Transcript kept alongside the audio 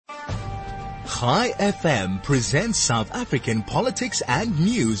High FM presents South African politics and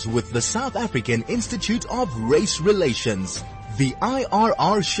news with the South African Institute of Race Relations. The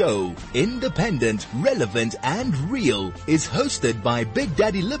IRR show, independent, relevant and real, is hosted by Big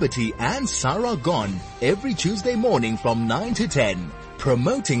Daddy Liberty and Sarah Gon every Tuesday morning from 9 to 10,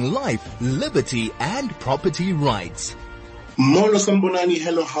 promoting life, liberty and property rights. Molo Sambonani,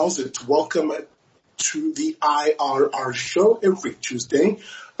 hello, how's it? Welcome to the IRR show every Tuesday,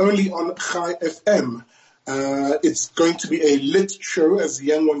 only on High FM. It's going to be a lit show, as the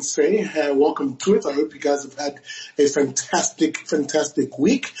young ones say. Welcome to it. I hope you guys have had a fantastic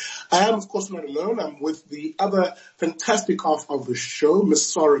week. I am, of course, not alone. I'm with the other fantastic half of the show,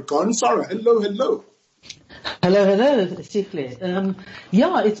 Miss Sarah Gon. Sarah, hello. Hello, Sifle.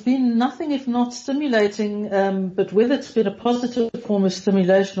 It's been nothing if not stimulating, but whether it's been a positive form of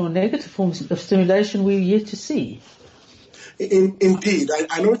stimulation or negative form of stimulation, we're yet to see. Indeed.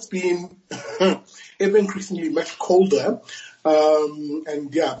 I know it's been ever increasingly much colder,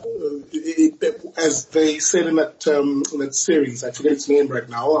 as they said in that series, I forget its name right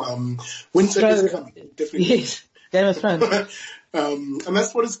now, winter is coming, definitely. Yes, Game of Thrones. And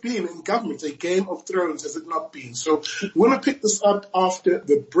that's what it's been in government, a Game of Thrones, has it not been? So we want to pick this up after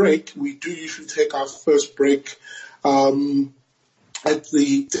the break. We do usually take our first break at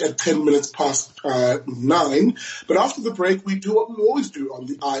 10 minutes past 9. But after the break, we do what we always do on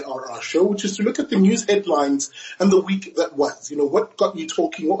the IRR show, which is to look at the news headlines and the week that was. You know, what got you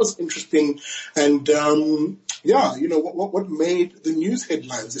talking, what was interesting, and what made the news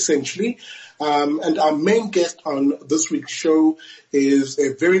headlines, essentially. And our main guest on this week's show is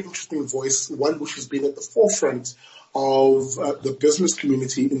a very interesting voice, one which has been at the forefront of the business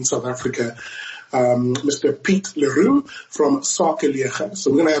community in South Africa, Mr. Piet Roux from Sakeliga. So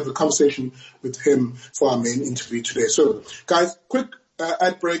we're going to have a conversation with him for our main interview today. So, guys, quick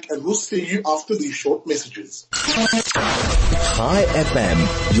ad break, and we'll see you after these short messages. High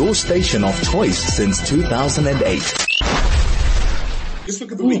FM, your station of choice since 2008. Just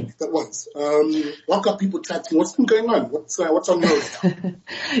look at the week that was. What got people chatting? What's been going on? What's on your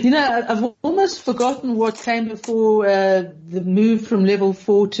radar? I've almost forgotten what came before the move from level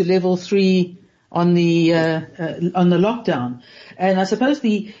 4 to level 3 on the lockdown. And I suppose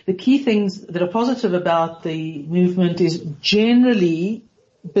the key things that are positive about the movement is generally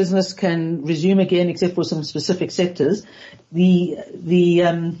business can resume again, except for some specific sectors.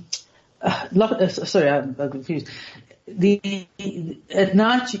 I'm confused. At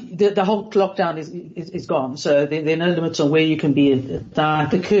night, the whole lockdown is gone, so there are no limits on where you can be at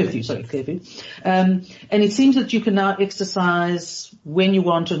night. The curfew. And it seems that you can now exercise when you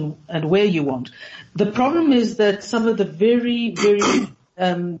want and where you want. The problem is that some of the very, the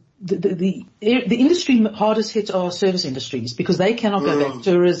industry hardest hit are service industries, because they cannot go back.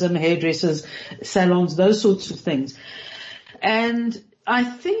 Tourism, hairdressers, salons, those sorts of things. And I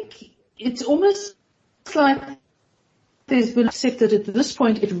think it's almost like there's been accepted at this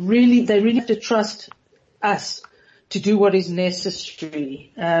point. They really have to trust us to do what is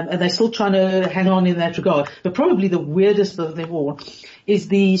necessary, and they're still trying to hang on in that regard. But probably the weirdest of them all is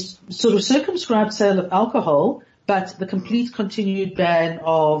the sort of circumscribed sale of alcohol, but the complete continued ban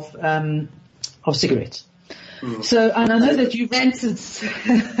of cigarettes. So, and I know that you've answered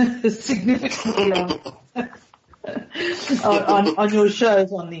significantly on your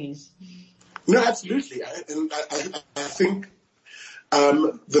shows on these. No, absolutely. I think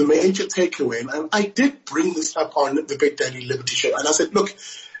the major takeaway, and I did bring this up on the Big Daddy Liberty show, and I said, look,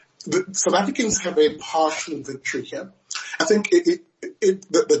 the South Africans have a partial victory here. I think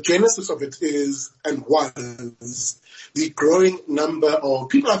the genesis of it is and was the growing number of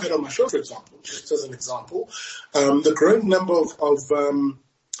people I've had on my show, for example, just as an example, the growing number of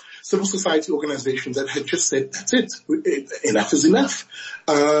civil society organizations that had just said, that's it, enough is enough.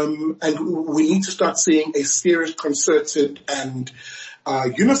 And we need to start seeing a serious, concerted and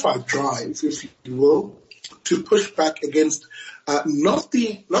unified drive, if you will, to push back against not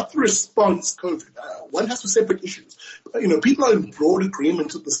the response COVID. One has to separate issues. People are in broad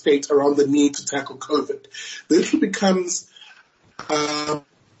agreement with the state around the need to tackle COVID. The issue becomes,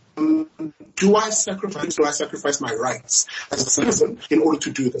 do I sacrifice my rights as a citizen in order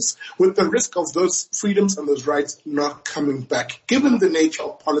to do this, with the risk of those freedoms and those rights not coming back, given the nature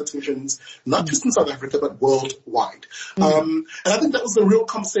of politicians, not just in South Africa, but worldwide. And I think that was a real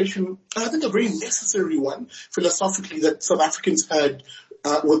conversation, and I think a very necessary one, philosophically, that South Africans had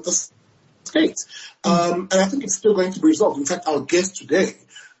with the state. And I think it's still going to be resolved. In fact, our guest today,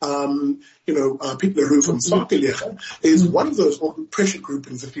 Piet Roux from Sakeliga is one of those pressure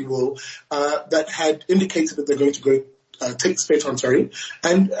groupings, if you will, that had indicated that they're going to go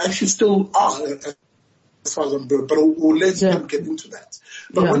and actually still are, as far as I'm doing, but we'll let them get into that.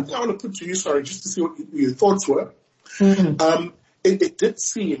 But one thing I want to put to you, sorry, just to see what your thoughts were. Mm-hmm. It did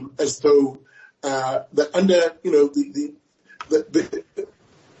seem as though that under,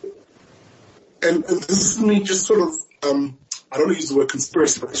 and this is me just sort of, I don't want to use the word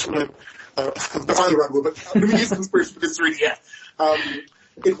conspiracy, but I just want to find the right word, but let me use conspiracy because it's really,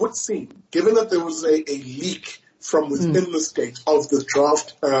 it would seem, given that there was a leak from within the state of the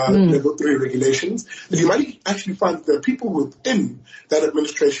draft level 3 regulations, that you might actually find that there are people within that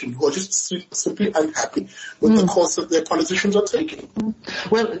administration who are just simply unhappy with the course that their politicians are taking.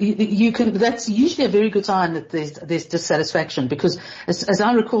 Well, that's usually a very good sign that there's dissatisfaction, because as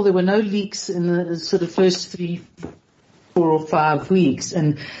I recall, there were no leaks in the sort of first 3, 4 or 5 weeks,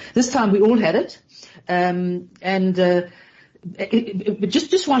 and this time we all had it. But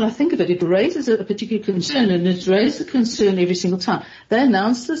just while I think of it, it raises a particular concern, and it's raised a concern every single time. They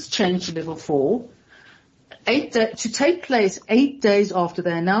announced this change to level 4 to take place 8 days after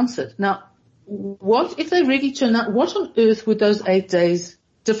they announce it. Now, what if they're ready to announce? What on earth would those 8 days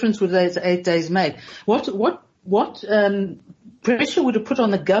difference would those 8 days make? What pressure would it put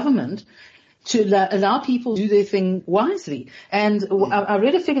on the government to allow people to do their thing wisely? And I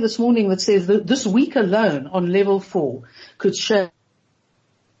read a figure this morning that says that this week alone on level 4 could show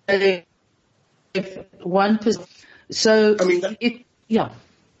 1%. So,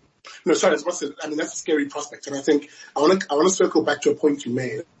 No, sorry, that's a scary prospect. And I think I want to circle back to a point you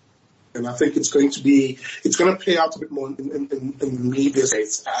made. And I think it's going to play out a bit more in the media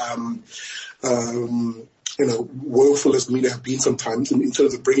space. Woeful as media have been sometimes in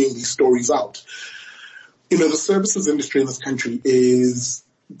terms of bringing these stories out. The services industry in this country is,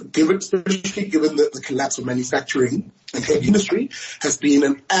 especially given the collapse of manufacturing and heavy industry, has been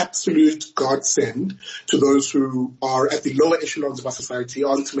an absolute godsend to those who are at the lower echelons of our society,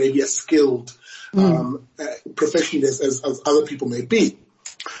 aren't maybe as skilled professionally as other people may be.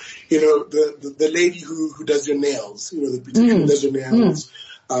 The lady who does your nails, the beautician who does your nails,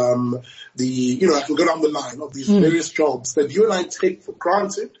 I can go down the line of these various jobs that you and I take for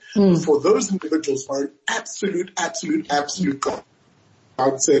granted, for those individuals are an absolute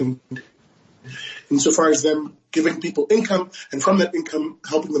godsend insofar as them giving people income, and from that income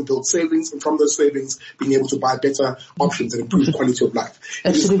helping them build savings, and from those savings being able to buy better options and improve the quality of life.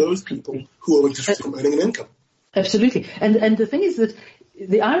 It is those people who are interested in earning an income. Absolutely. And the thing is that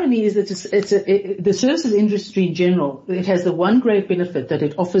the irony is that the services industry in general, it has the one great benefit that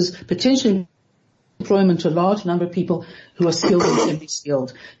it offers potential employment to a large number of people who are skilled and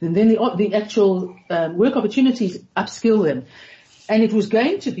semi-skilled. And then the actual work opportunities upskill them. And it was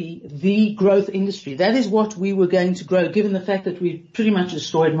going to be the growth industry. That is what we were going to grow, given the fact that we pretty much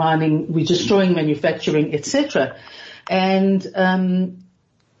destroyed mining, we're destroying manufacturing, etc. And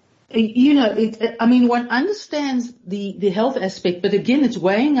one understands the health aspect, but again, it's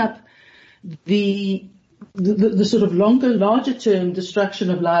weighing up the sort of larger term destruction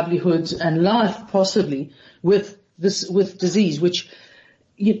of livelihoods and life, possibly with disease, which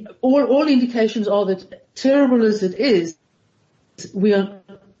all indications are that, terrible as it is, we are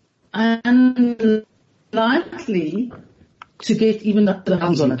unlikely to get even the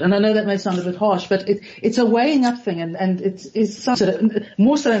hands on it. And I know that may sound a bit harsh, but it's a weighing up thing, and it's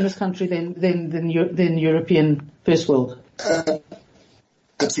more so in this country than European first world.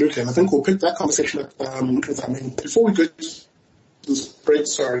 Absolutely, and I think we'll pick that conversation up. Before we go to this break,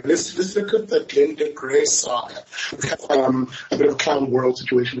 let's look at the Glenda Gray saga. We have a bit of a clown world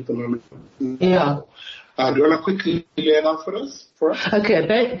situation at the moment. Yeah. Do you want to quickly lay it out for us?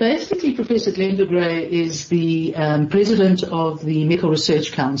 Okay, basically Professor Glenda Gray is the president of the Medical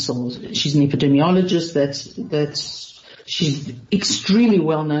Research Council. She's an epidemiologist. She's extremely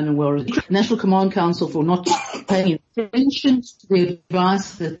well known and well. National Command Council for not paying attention to the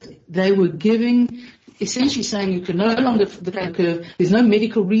advice that they were giving, essentially saying you can no longer the curve. There's no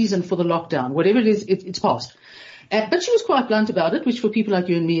medical reason for the lockdown. Whatever it is, it's passed. But she was quite blunt about it, which for people like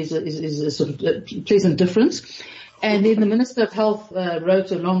you and me is a sort of a pleasant difference. And then the Minister of Health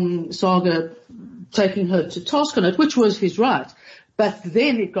wrote a long saga taking her to task on it, which was his right. But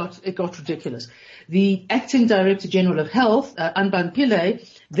then it got ridiculous. The Acting Director General of Health, Anban Pillay,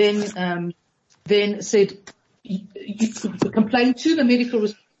 then said, complained to the Medical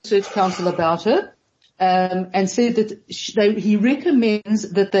Research Council about her, and said that he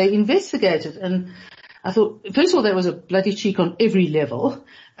recommends that they investigate it. And I thought, first of all, that was a bloody cheek on every level.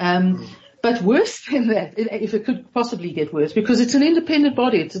 But worse than that, if it could possibly get worse, because it's an independent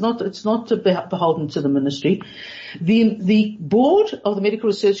body. It's not beholden to the ministry. The board of the Medical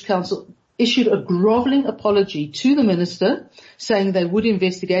Research Council issued a grovelling apology to the minister, saying they would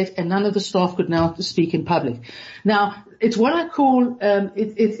investigate, and none of the staff could now speak in public. Now, it's what I call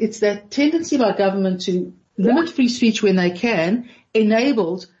it's that tendency by government to limit free speech when they can,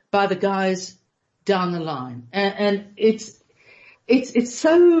 enabled by the guys down the line, and it's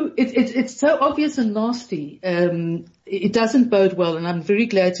so obvious and nasty. It doesn't bode well, and I'm very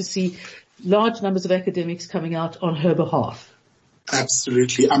glad to see large numbers of academics coming out on her behalf.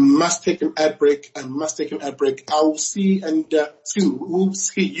 Absolutely. I must take an ad break. We'll see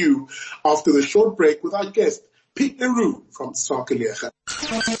you after the short break with our guest, Piet Roux from Sakeliga.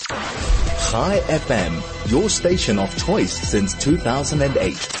 Hi FM, your station of choice since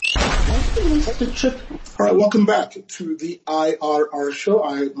 2008. All right, welcome back to the IRR show.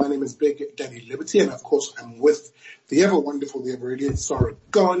 My name is Big Daddy Liberty, and of course I'm with the ever wonderful, the ever radiant Sarah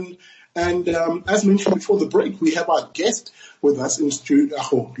Gunn. And as mentioned before the break, we have our guest with us in studio.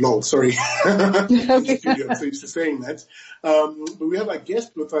 Oh, lol, sorry. I'm so used to saying that. But we have our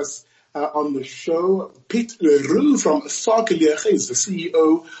guest with us on the show, Piet Roux from Sakeliga. He's the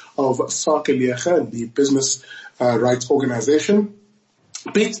CEO of Sakeliga, the business rights organization.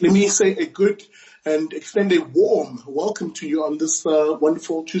 Piet, let me say a good and extend a warm welcome to you on this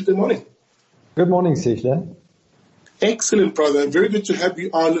wonderful Tuesday morning. Good morning, Sakeliga. Excellent, brother. Very good to have you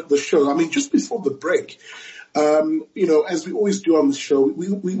on the show. I mean, just before the break, as we always do on the show,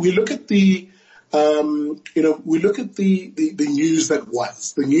 we look at the news that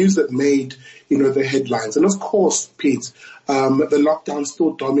was, the news that made, the headlines. And of course, Pete, the lockdown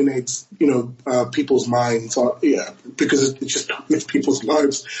still dominates, people's minds, because it just dominates people's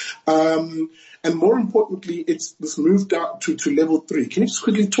lives. And more importantly, it's this moved out to level 3. Can you just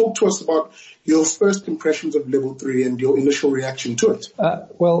quickly talk to us about your first impressions of level 3 and your initial reaction to it?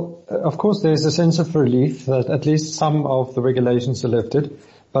 Well, of course, there's a sense of relief that at least some of the regulations are lifted.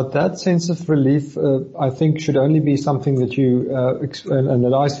 But that sense of relief, I think, should only be something that you, and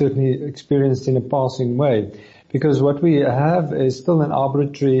that I certainly experienced in a passing way. Because what we have is still an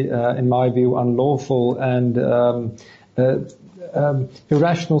arbitrary, in my view, unlawful and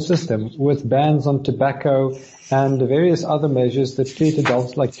irrational system with bans on tobacco and various other measures that treat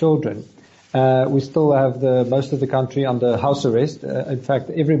adults like children. We still have most of the country under house arrest. In fact,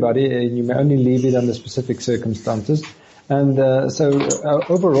 everybody, you may only leave it under specific circumstances. And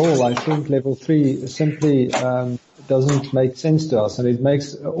overall, I think level 3 simply doesn't make sense to us, and it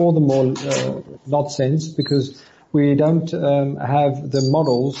makes all the more not sense because we don't have the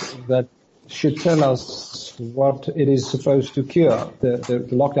models that should tell us what it is supposed to cure, the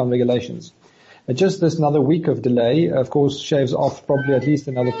lockdown regulations. Just this another week of delay, of course, shaves off probably at least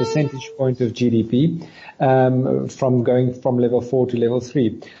another percentage point of GDP from going from level 4 to level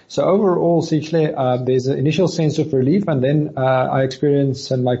 3. So overall, there's an initial sense of relief, and then I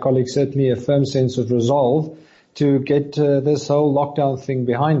experience, and my colleagues certainly, a firm sense of resolve to get this whole lockdown thing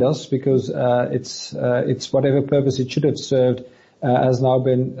behind us, because it's whatever purpose it should have served has now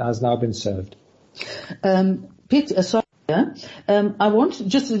been served. Piet, I want,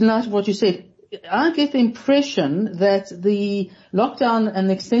 just in light of what you said, I get the impression that the lockdown and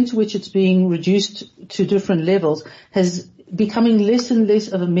the extent to which it's being reduced to different levels has becoming less and less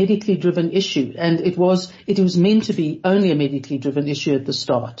of a medically driven issue, and it was meant to be only a medically driven issue at the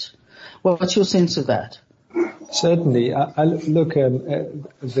start. What's your sense of that? Certainly.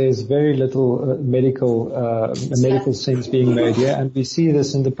 There's very little medical sense being made here, and we see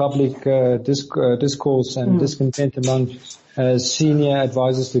this in the public discourse and discontent among senior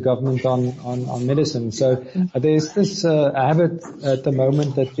advisors to government on medicine. So there's this habit at the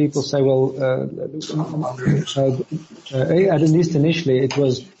moment that people say, well, at least initially it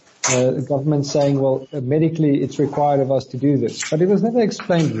was government saying, well, medically it's required of us to do this. But it was never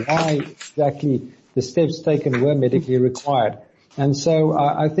explained why exactly the steps taken were medically required. And so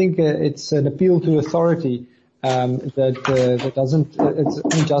I think it's an appeal to authority that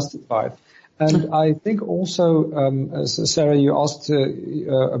it's unjustified. And I think also, Sarah, you asked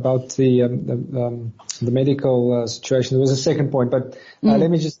about the medical situation. There was a second point, but let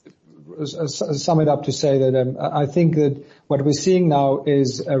me just sum it up to say that I think that what we're seeing now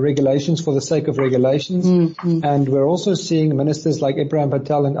is regulations for the sake of regulations, and we're also seeing ministers like Ibrahim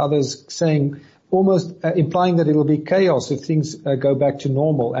Patel and others saying, almost implying that it will be chaos if things go back to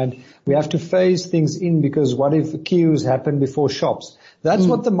normal, and we have to phase things in because what if queues happen before shops? That's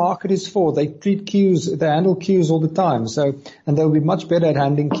what the market is for. They treat queues, they handle queues all the time. And they'll be much better at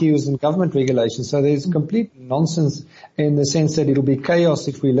handling queues than government regulations. So there's complete nonsense in the sense that it'll be chaos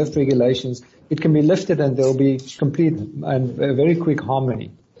if we lift regulations. It can be lifted and there'll be complete and very quick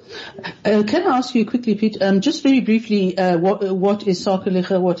harmony. Can I ask you quickly, Piet, just very briefly, what is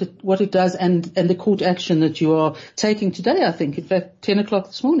Sakeliga, what it does, and the court action that you are taking today, I think, in fact, 10 o'clock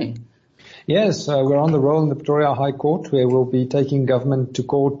this morning? Yes, we're on the roll in the Pretoria High Court, where we'll be taking government to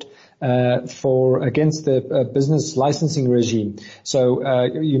court against the business licensing regime. So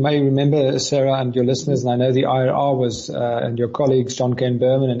you may remember, Sarah, and your listeners, and I know the IRR was and your colleagues John Kane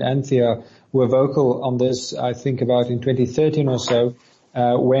Berman and Anthea were vocal on this, I think about in 2013 or so,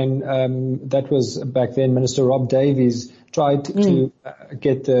 when that was back then Minister Rob Davies tried to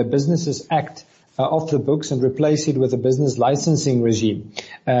get the Businesses Act off the books and replace it with a business licensing regime,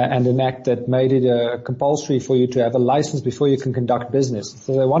 and an act that made it compulsory for you to have a license before you can conduct business.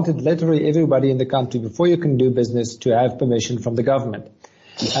 So they wanted literally everybody in the country, before you can do business, to have permission from the government.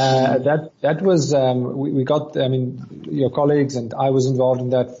 That was, we got, I mean, your colleagues and I was involved in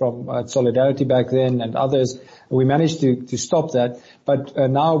that from Solidarity back then and others. We managed to stop that. But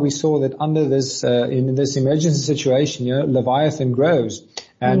now we saw that under this, in this emergency situation, Leviathan grows.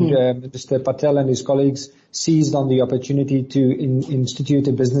 And Mr. Patel and his colleagues seized on the opportunity to institute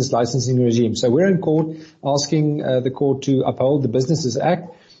a business licensing regime. So we're in court asking the court to uphold the Businesses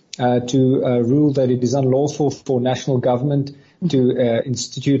Act, to rule that it is unlawful for national government to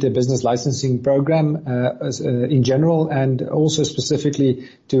institute a business licensing program in general, and also specifically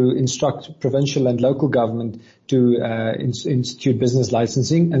to instruct provincial and local government to institute business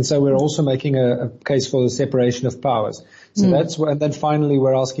licensing. And so we're also making a case for the separation of powers. So that's and then finally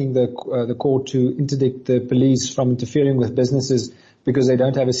we're asking the court to interdict the police from interfering with businesses because they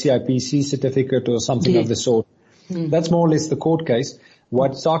don't have a CIPC certificate or something of the sort. That's more or less the court case.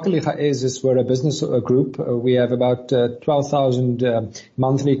 What Sakeliga is we're a business group. We have about 12,000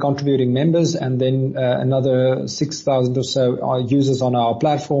 monthly contributing members, and then another 6,000 or so are users on our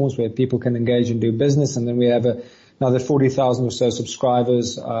platforms where people can engage and do business, and then we have another 40,000 or so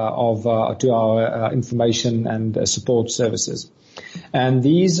subscribers to our information and support services. And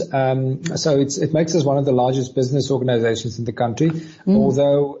these, so it makes us one of the largest business organizations in the country,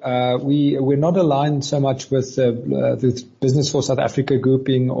 although we're not aligned so much with the Business for South Africa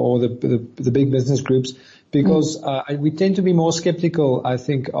grouping or the big business groups, because we tend to be more skeptical, I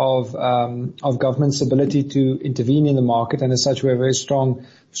think, of government's ability to intervene in the market, and as such we have very strong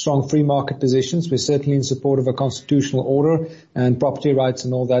free market positions. We're certainly in support of a constitutional order and property rights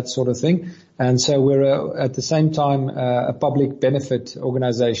and all that sort of thing. And so we're at the same time a public benefit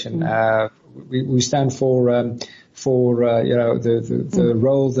organization. We stand for the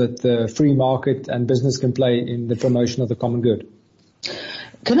role that the free market and business can play in the promotion of the common good.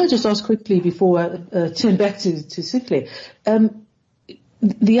 Can I just ask quickly before I turn back to Sikle?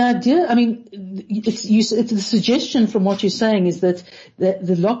 The idea, I mean, it's the suggestion from what you're saying is that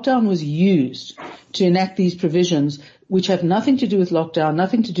the lockdown was used to enact these provisions which have nothing to do with lockdown,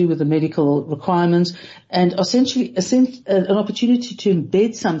 nothing to do with the medical requirements, and essentially an opportunity to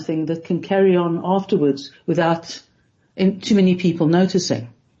embed something that can carry on afterwards without too many people noticing.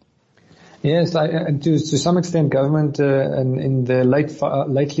 Yes, and to some extent, government in their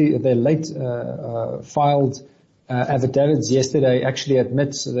filed affidavits yesterday actually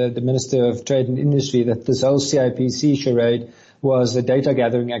admits, the Minister of Trade and Industry, that this whole CIPC charade was a data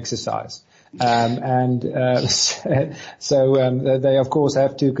gathering exercise. So they of course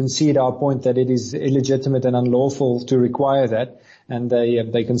have to concede our point that it is illegitimate and unlawful to require that, and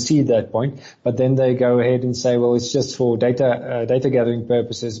they concede that point, but then they go ahead and say, well, it's just for data gathering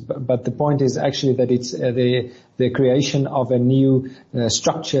purposes. But the point is actually that it's the creation of a new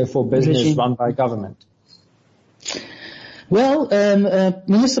structure for business run by government. Well,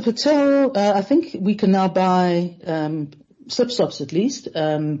 Minister Patel, I think we can now buy slip-stops at least,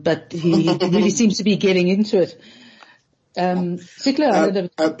 but he really seems to be getting into it. Piet,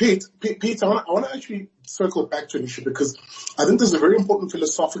 I want to actually circle back to an issue, because I think there's a very important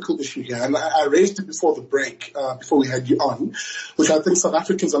philosophical issue here, and I raised it before the break, before we had you on, which I think South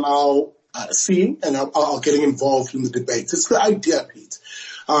Africans are now seeing and are getting involved in the debate. It's the idea, Piet,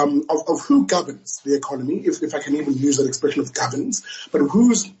 of who governs the economy, if I can even use that expression of governance, but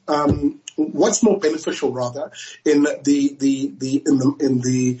what's more beneficial rather in the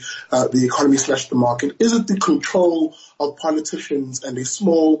economy / the market? Is it the control of politicians and a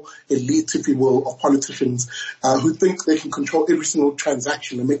small elite, if you will, of politicians who think they can control every single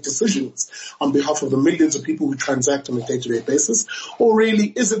transaction and make decisions on behalf of the millions of people who transact on a day-to-day basis? Or really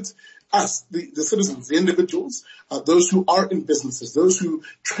is it us, the citizens, the individuals, those who are in businesses, those who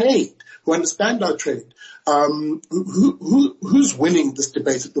trade, who understand our trade? Who's winning this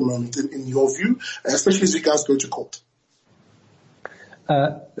debate at the moment, in your view, especially as you guys go to court?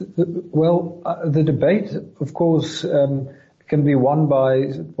 The debate, of course, can be won by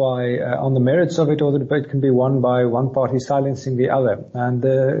on the merits of it, or the debate can be won by one party silencing the other. And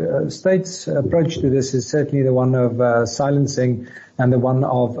the state's approach to this is certainly the one of silencing and the one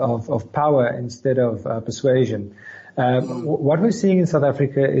of power instead of persuasion. What we're seeing in South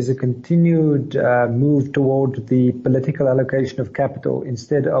Africa is a continued move toward the political allocation of capital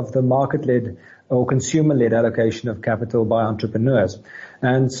instead of the market-led or consumer-led allocation of capital by entrepreneurs.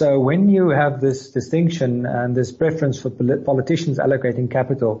 And so when you have this distinction and this preference for politicians allocating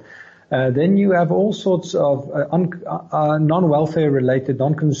capital, then you have all sorts of non-welfare related,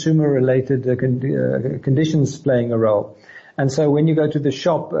 non-consumer related conditions playing a role. And so when you go to the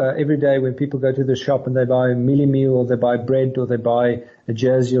shop, every day when people go to the shop and they buy a mealie meal or they buy bread or they buy a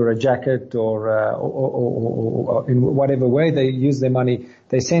jersey or a jacket or in whatever way they use their money,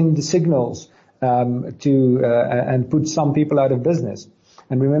 they send signals and put some people out of business.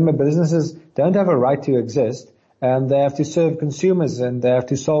 And remember, businesses don't have a right to exist, and they have to serve consumers and they have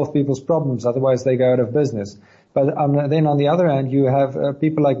to solve people's problems, otherwise they go out of business. But then on the other hand, you have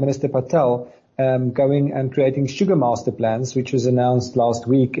people like Minister Patel going and creating sugar master plans, which was announced last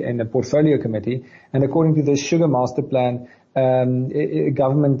week in a portfolio committee. And according to this sugar master plan,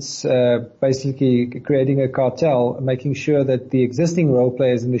 government's basically creating a cartel, making sure that the existing role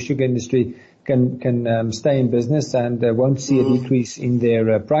players in the sugar industry can stay in business and won't see a decrease in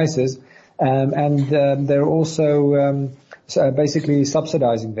their prices. And they're also basically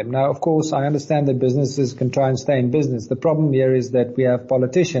subsidizing them. Now, of course, I understand that businesses can try and stay in business. The problem here is that we have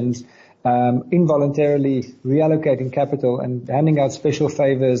politicians involuntarily reallocating capital and handing out special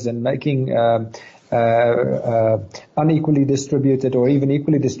favors and making unequally distributed or even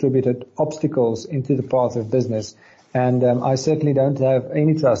equally distributed obstacles into the path of business. And I certainly don't have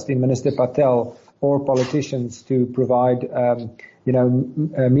any trust in Minister Patel or politicians to provide a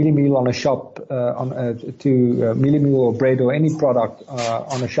mealie meal on a shop, mealie meal or bread or any product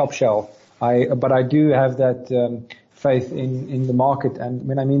on a shop shelf. But I do have that faith in the market. And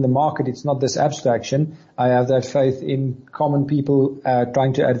when I mean the market, it's not this abstraction. I have that faith in common people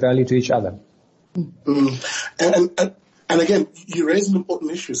trying to add value to each other. And again, you raise an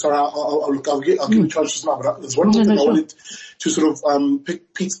important issue. Sorry, I'll give you a chance just now, but there's one more thing I wanted to sort of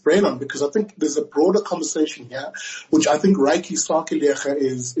pick Piet's brain on, because I think there's a broader conversation here, which I think rightly Sakeliga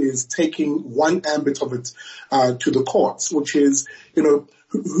is taking one ambit of it to the courts, which is,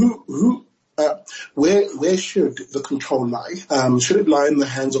 where should the control lie? Should it lie in the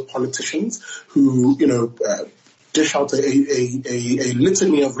hands of politicians who, dish out a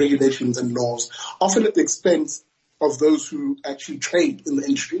litany of regulations and laws, often at the expense of those who actually trade in the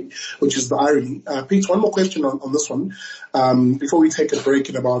industry, which is the irony. Piet, one more question on this one, before we take a break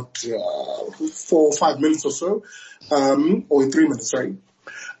in about 4 or 5 minutes or so, or in 3 minutes, sorry.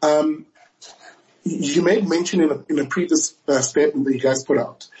 You made mention in a previous statement that you guys put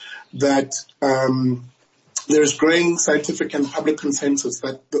out that there is growing scientific and public consensus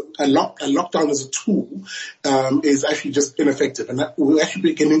that a lockdown as a tool is actually just ineffective, and that we're actually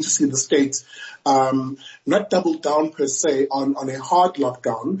beginning to see the state not double down per se on a hard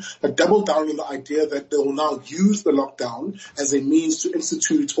lockdown, but double down on the idea that they will now use the lockdown as a means to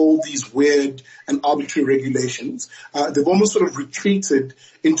institute all these weird and arbitrary regulations. They've almost sort of retreated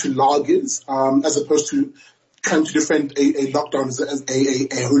into lagers as opposed to trying to defend a lockdown as a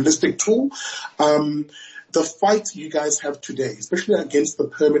holistic tool. The fight you guys have today, especially against the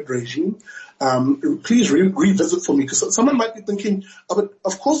permit regime, please revisit for me, because someone might be thinking, but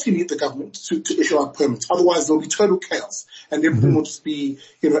of course you need the government to issue out permits, otherwise there'll be total chaos and everything will just be,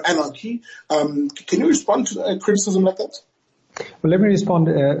 anarchy. Can you respond to a criticism like that? Well, let me respond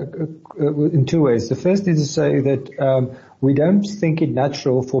in 2 ways. The first is to say that we don't think it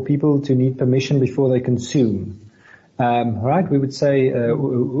natural for people to need permission before they consume. Right? We would say,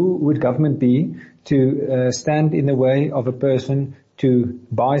 who would government be to stand in the way of a person to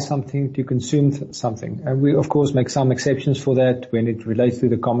buy something, to consume something? And we, of course, make some exceptions for that when it relates to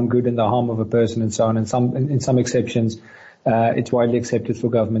the common good and the harm of a person and so on. And in some exceptions, it's widely accepted for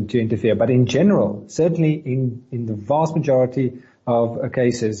government to interfere. But in general, certainly in the vast majority of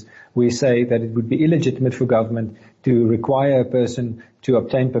cases, we say that it would be illegitimate for government to require a person to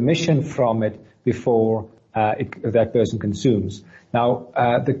obtain permission from it before that person consumes. Now,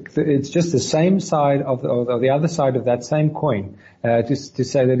 it's just the same side of the other side of that same coin, to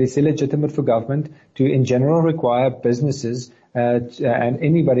say that it's illegitimate for government to, in general, require businesses and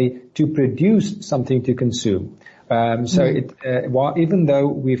anybody to produce something to consume. Even though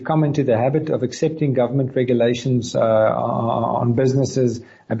we've come into the habit of accepting government regulations on businesses,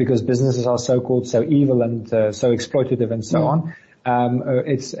 because businesses are so-called so evil and so exploitative and so on,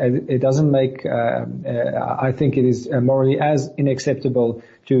 it doesn't make, I think it is morally as unacceptable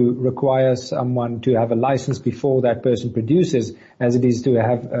to require someone to have a license before that person produces as it is to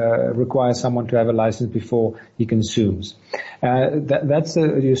require someone to have a license before he consumes. That's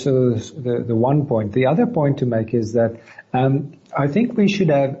the one point. The other point to make is that I think we should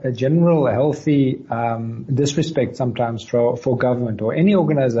have a general healthy disrespect sometimes for government or any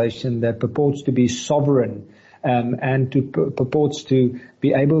organization that purports to be sovereign and purports to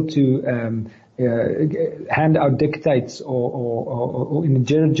be able to hand out dictates or in a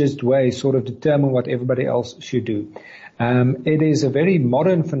dirigist way sort of determine what everybody else should do. It is a very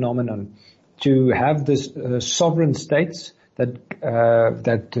modern phenomenon to have this sovereign states that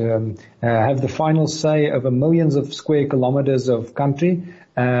have the final say over millions of square kilometers of country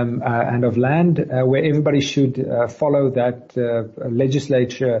and of land, where everybody should follow that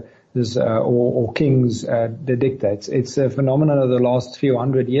legislature or kings the dictates. It's a phenomenon of the last few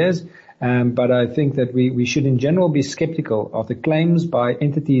hundred years. But I think that we should in general be skeptical of the claims by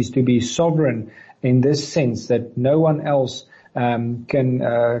entities to be sovereign in this sense that no one else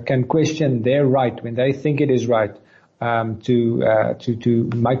can question their right when they think it is right to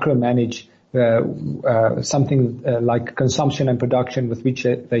micromanage something like consumption and production with which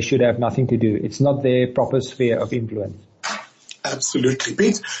they should have nothing to do. It's not their proper sphere of influence. Absolutely.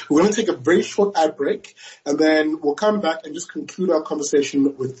 Piet, we're going to take a very short ad break and then we'll come back and just conclude our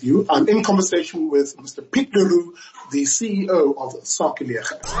conversation with you. I'm in conversation with Mr. Piet Roux, the CEO of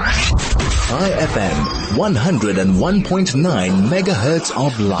Sakeliga. IFM 101.9 megahertz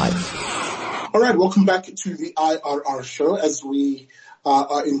of life. All right, welcome back to the IRR show as we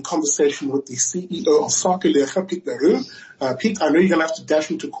are in conversation with the CEO of Sakeliga, Piet Roux. Piet, I know you're going to have to dash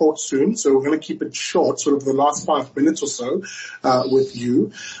into court soon, so we're going to keep it short, sort of the last 5 minutes or so, with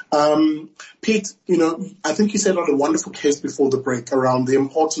you. Piet, I think you set out a wonderful case before the break around the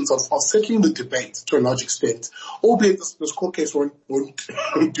importance of settling the debate to a large extent, albeit this court case won't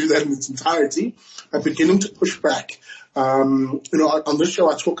do that in its entirety, but beginning to push back. On this show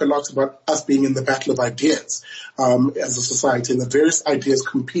I talk a lot about us being in the battle of ideas, as a society, and the various ideas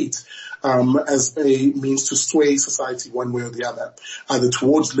compete, as a means to sway society one way or the other, either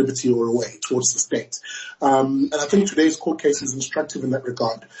towards liberty or away, towards the state. And I think today's court case is instructive in that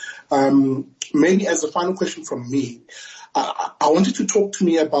regard. Maybe as a final question from me, I wanted to talk to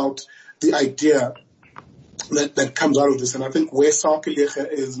me about the idea that comes out of this, and I think where Sakeliga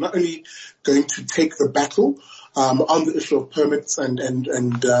is not only going to take the battle on the issue of permits a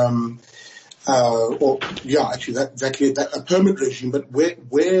permit regime, but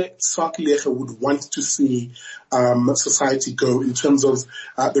where Sakeliga would want to see society go in terms of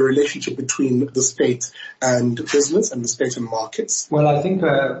the relationship between the state and business and the state and markets. Well, I think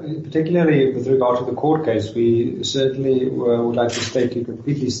particularly with regard to the court case, we certainly would like to state to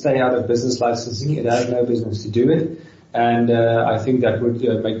completely stay out of business licensing. It has no business to do it, and I think that would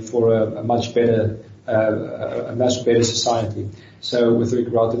make for a much better society. So with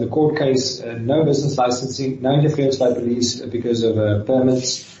regard to the court case, no business licensing, no interference by police because of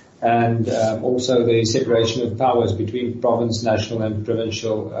permits, and also the separation of powers between provincial, national,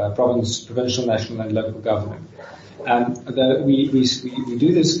 and local government. We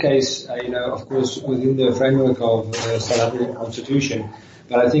do this case, of course, within the framework of South African Constitution.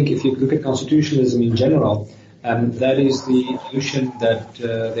 But I think if you look at constitutionalism in general, that is the notion that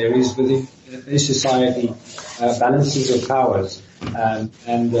there is within a society balances of powers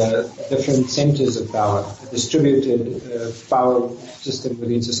and different centers of power, a distributed power system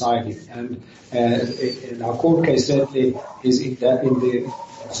within society. And in our court case certainly is in the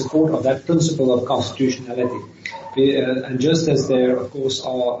support of that principle of constitutionality. And just as there, of course,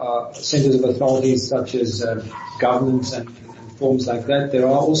 are centers of authority such as governments and forms like that, there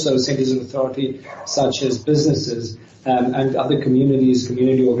are also centers of authority such as businesses and other communities,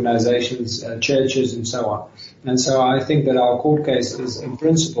 community organizations, churches, and so on. And so I think that our court case is in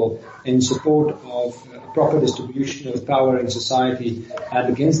principle in support of proper distribution of power in society and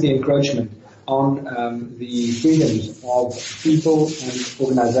against the encroachment on the freedoms of people and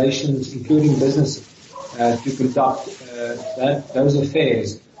organizations, including businesses, to conduct those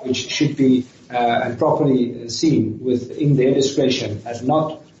affairs which should be and properly seen within their discretion and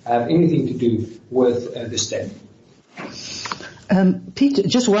not have anything to do with the state. Piet,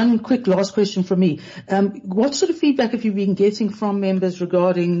 just one quick last question from me. What sort of feedback have you been getting from members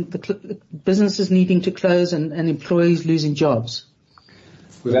regarding the businesses needing to close and employees losing jobs?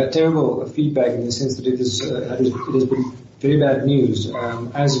 We've had terrible feedback in the sense that it has been very bad news,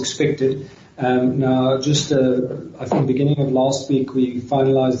 as expected. Now, just I think beginning of last week, we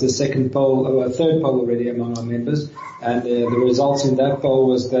finalized the third poll already among our members, and the results in that poll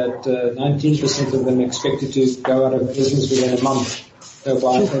was that 19% of them expected to go out of business within a month, so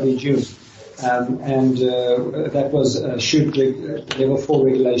by early June. That was should level 4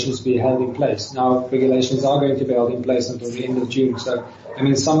 regulations be held in place. Now, regulations are going to be held in place until the end of June, so I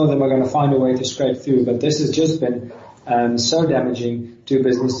mean, some of them are going to find a way to scrape through, but this has just been so damaging to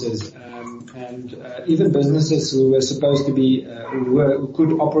businesses. Even businesses who were supposed to be, who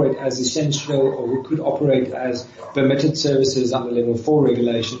could operate as essential or who could operate as permitted services under level 4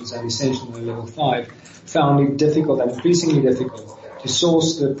 regulations and essential under level 5, found it difficult and increasingly difficult to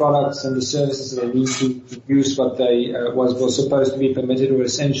source the products and the services that they need to produce what they was supposed to be permitted or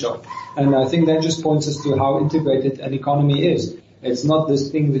essential. And I think that just points us to how integrated an economy is. It's not this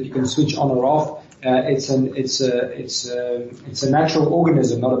thing that you can switch on or off. It's a natural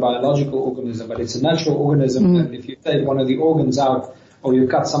organism, not a biological organism, but it's a natural organism. And if you take one of the organs out or you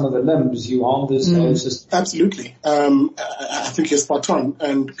cut some of the limbs, you harm this whole system. Absolutely. I think you're spot on.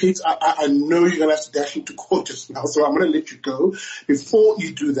 And Piet, I know you're going to have to dash into court just now, so I'm going to let you go. Before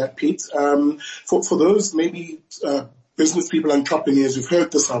you do that, Piet, for those maybe business people, entrepreneurs who've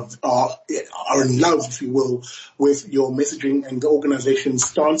heard this are in love, if you will, with your messaging and the organization's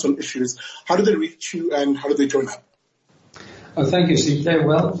stance on issues, how do they reach you and how do they join up? Oh, thank you, CJ.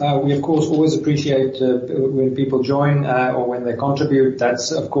 Well, we of course always appreciate when people join or when they contribute.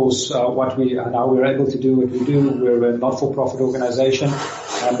 That's of course what we and how we're able to do what we do. We're a not-for-profit organization,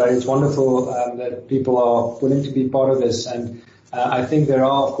 but it's wonderful that people are willing to be part of this. And I think there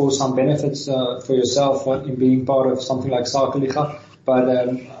are, of course, some benefits for yourself in being part of something like Sakeliga. But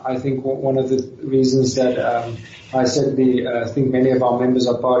I think one of the reasons that I certainly think many of our members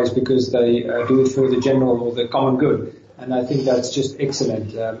are part is because they do it for the general or the common good. And I think that's just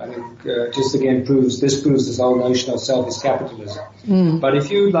excellent. I think just again proves this whole notion of self is capitalism. But if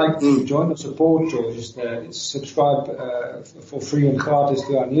you'd like to join or support or just subscribe for free and gratis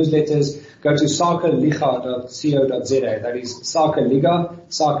to our newsletters, go to sakeliga.co.za. That is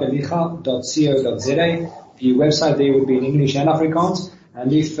sakeliga.co.za. The website there would be in English and Afrikaans.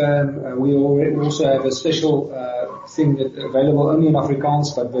 And if we also have a special thing that available only in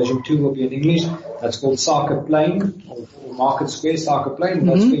Afrikaans, but version 2 will be in English. That's called Sakeplein or Market Square Sakeplein.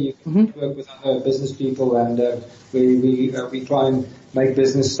 That's where you can work with other business people, and we try and make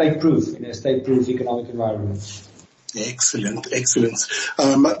business state-proof in a state-proof economic environment. Excellent.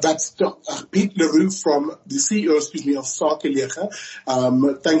 That's Piet Roux from the CEO, of Sakeliga.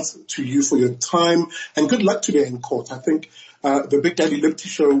 Thanks to you for your time and good luck today in court. I think the Big Daddy Liberty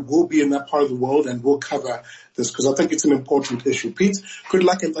Show will be in that part of the world and we'll cover this because I think it's an important issue. Piet, good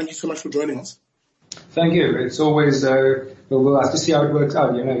luck and thank you so much for joining us. Thank you. It's always, we'll have to see how it works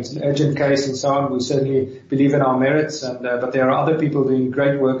out. You know, it's an urgent case and so on. We certainly believe in our merits, and but there are other people doing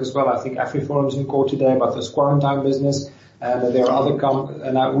great work as well. I think AfriForum's in court today about this quarantine business, and there are other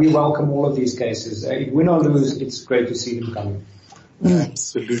and we welcome all of these cases. Win or lose, it's great to see them coming.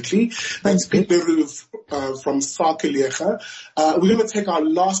 Absolutely. Thanks, Piet Roux from Sakeliga. We're going to take our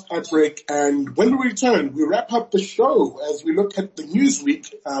last ad break, and when we return, we wrap up the show as we look at the news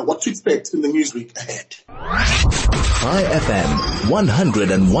week, what to expect in the news week ahead. High FM,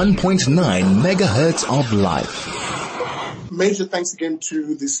 101.9 megahertz of life. Major thanks again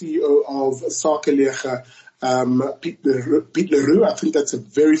to the CEO of Sakeliga, Piet Roux. I think that's a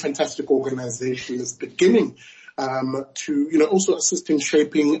very fantastic organization. It's beginning to, also assist in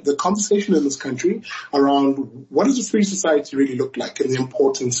shaping the conversation in this country around what does a free society really look like and the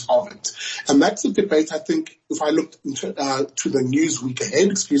importance of it. And that's a debate, I think, if I look into, to the news week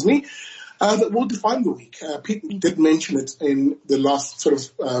ahead, that will define the week. Piet did mention it in the last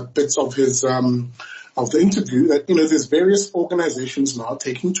sort of bits of his of the interview that, there's various organizations now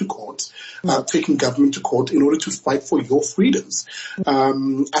taking government to court in order to fight for your freedoms.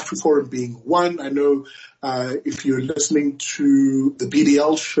 AfriForum being one. I know if you're listening to the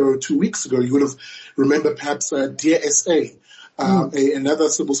BDL show 2 weeks ago, you would have remembered perhaps Dear SA, another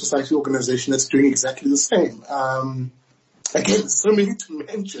civil society organization that's doing exactly the same. Again, so many to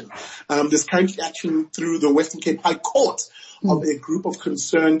mention. There's currently action through the Western Cape High Court of a group of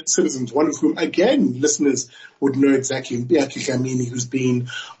concerned citizens, one of whom, again, listeners would know exactly, Piet, who's been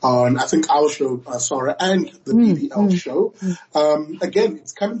on, I think, our show, Sarah, and the BBL show. Again,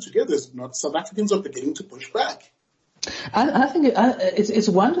 it's coming together, is it not? South Africans are beginning to push back. I think it's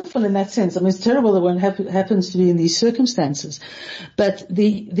wonderful in that sense. I mean, it's terrible that one happens to be in these circumstances. But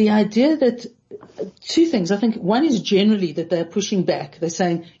the idea that two things. I think one is generally that they're pushing back. They're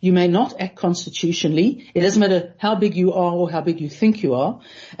saying you may not act constitutionally. It doesn't matter how big you are or how big you think you are.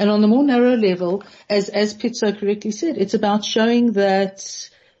 And on the more narrow level, as Piet so correctly said, it's about showing that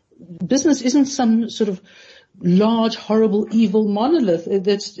business isn't some sort of large, horrible, evil monolith.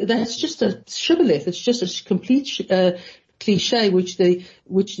 That's just a shibboleth. It's just a complete cliche which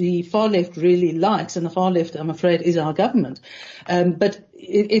the far left really likes, and the far left, I'm afraid, is our government. But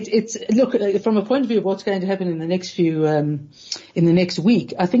it's look, from a point of view of what's going to happen in the next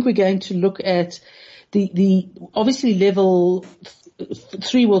week, I think we're going to look at the obviously level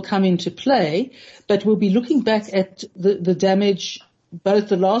 3 will come into play, but we'll be looking back at the damage both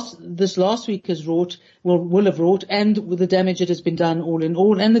this last week has wrought, will have wrought, and with the damage that has been done all in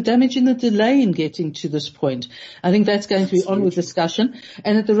all, and the damage in the delay in getting to this point. I think that's going to be onward discussion.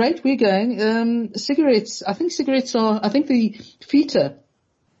 And at the rate we're going, cigarettes, I think the FETA,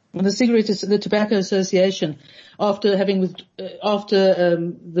 the Tobacco Association, after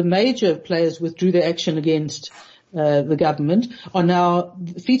the major players withdrew their action against the government,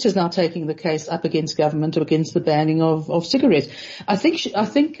 FETA is now taking the case up against government against the banning of cigarettes. I think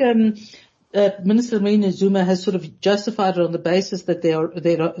Minister Marina Zuma has sort of justified it on the basis that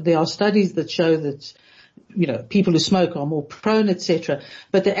there are studies that show that, you know, people who smoke are more prone, etc.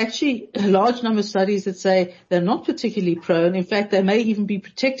 But there are actually a large number of studies that say they're not particularly prone. In fact, they may even be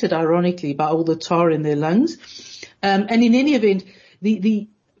protected, ironically, by all the tar in their lungs. And in any event, the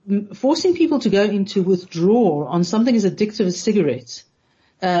forcing people to go into withdrawal on something as addictive as cigarettes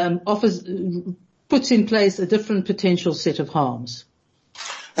puts in place a different potential set of harms.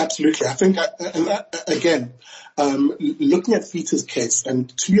 Absolutely. I think, again, looking at FETA's case,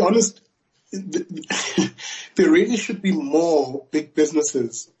 and to be honest, there really should be more big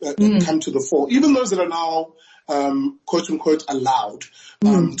businesses that come to the fore, even those that are now quote unquote allowed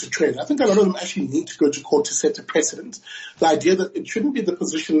to trade. I think a lot of them actually need to go to court to set a precedent. The idea that it shouldn't be the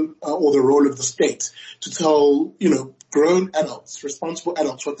position or the role of the state to tell, you know, grown adults, responsible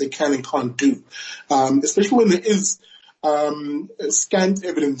adults, what they can and can't do, especially when there is scant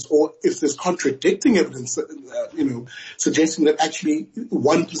evidence, or if there's contradicting evidence, suggesting that actually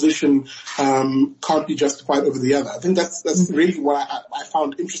one position can't be justified over the other. I think that's really what I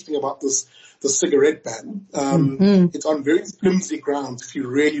found interesting about the cigarette ban. It's on very flimsy grounds if you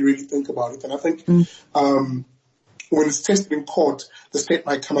really, really think about it. And I think when it's tested in court, the state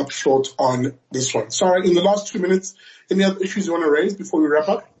might come up short on this one. Sorry, in the last 2 minutes, any other issues you want to raise before we wrap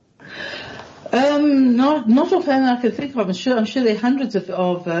up? Not offhand I can think of. I'm sure there are hundreds of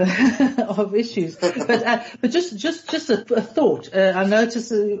issues, but just a thought. I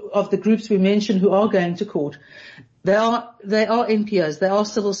notice of the groups we mentioned who are going to court, they are NPOs, they are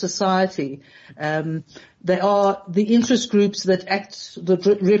civil society, they are the interest groups that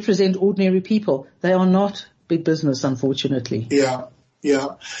represent ordinary people. They are not big business, unfortunately. Yeah,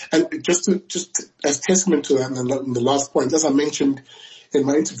 and just as testament to that, and the last point, as I mentioned in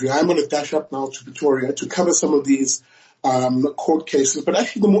my interview, I'm going to dash up now to Pretoria to cover some of these court cases. But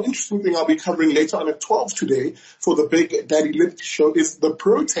actually, the more interesting thing I'll be covering later on at 12 today for the Big Daddy Liberty Show is the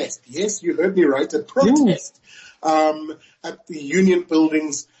protest. Yes, you heard me right, a protest at the union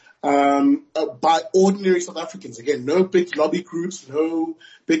buildings by ordinary South Africans. Again, no big lobby groups, no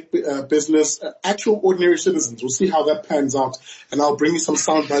big business, actual ordinary citizens. We'll see how that pans out, and I'll bring you some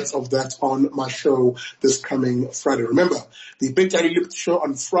sound bites of that on my show this coming Friday. Remember, the Big Daddy Liberty Show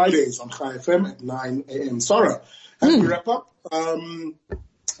on Fridays on Chai FM at 9 a.m. Sarah, as we wrap up, I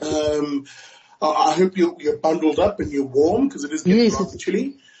hope you're bundled up and you're warm, because it is getting rather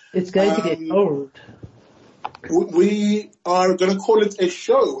chilly. It's going to get cold. We are going to call it a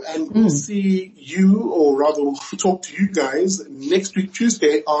show, and we'll see you, or rather we'll talk to you guys next week,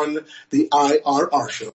 Tuesday, on the IRR show.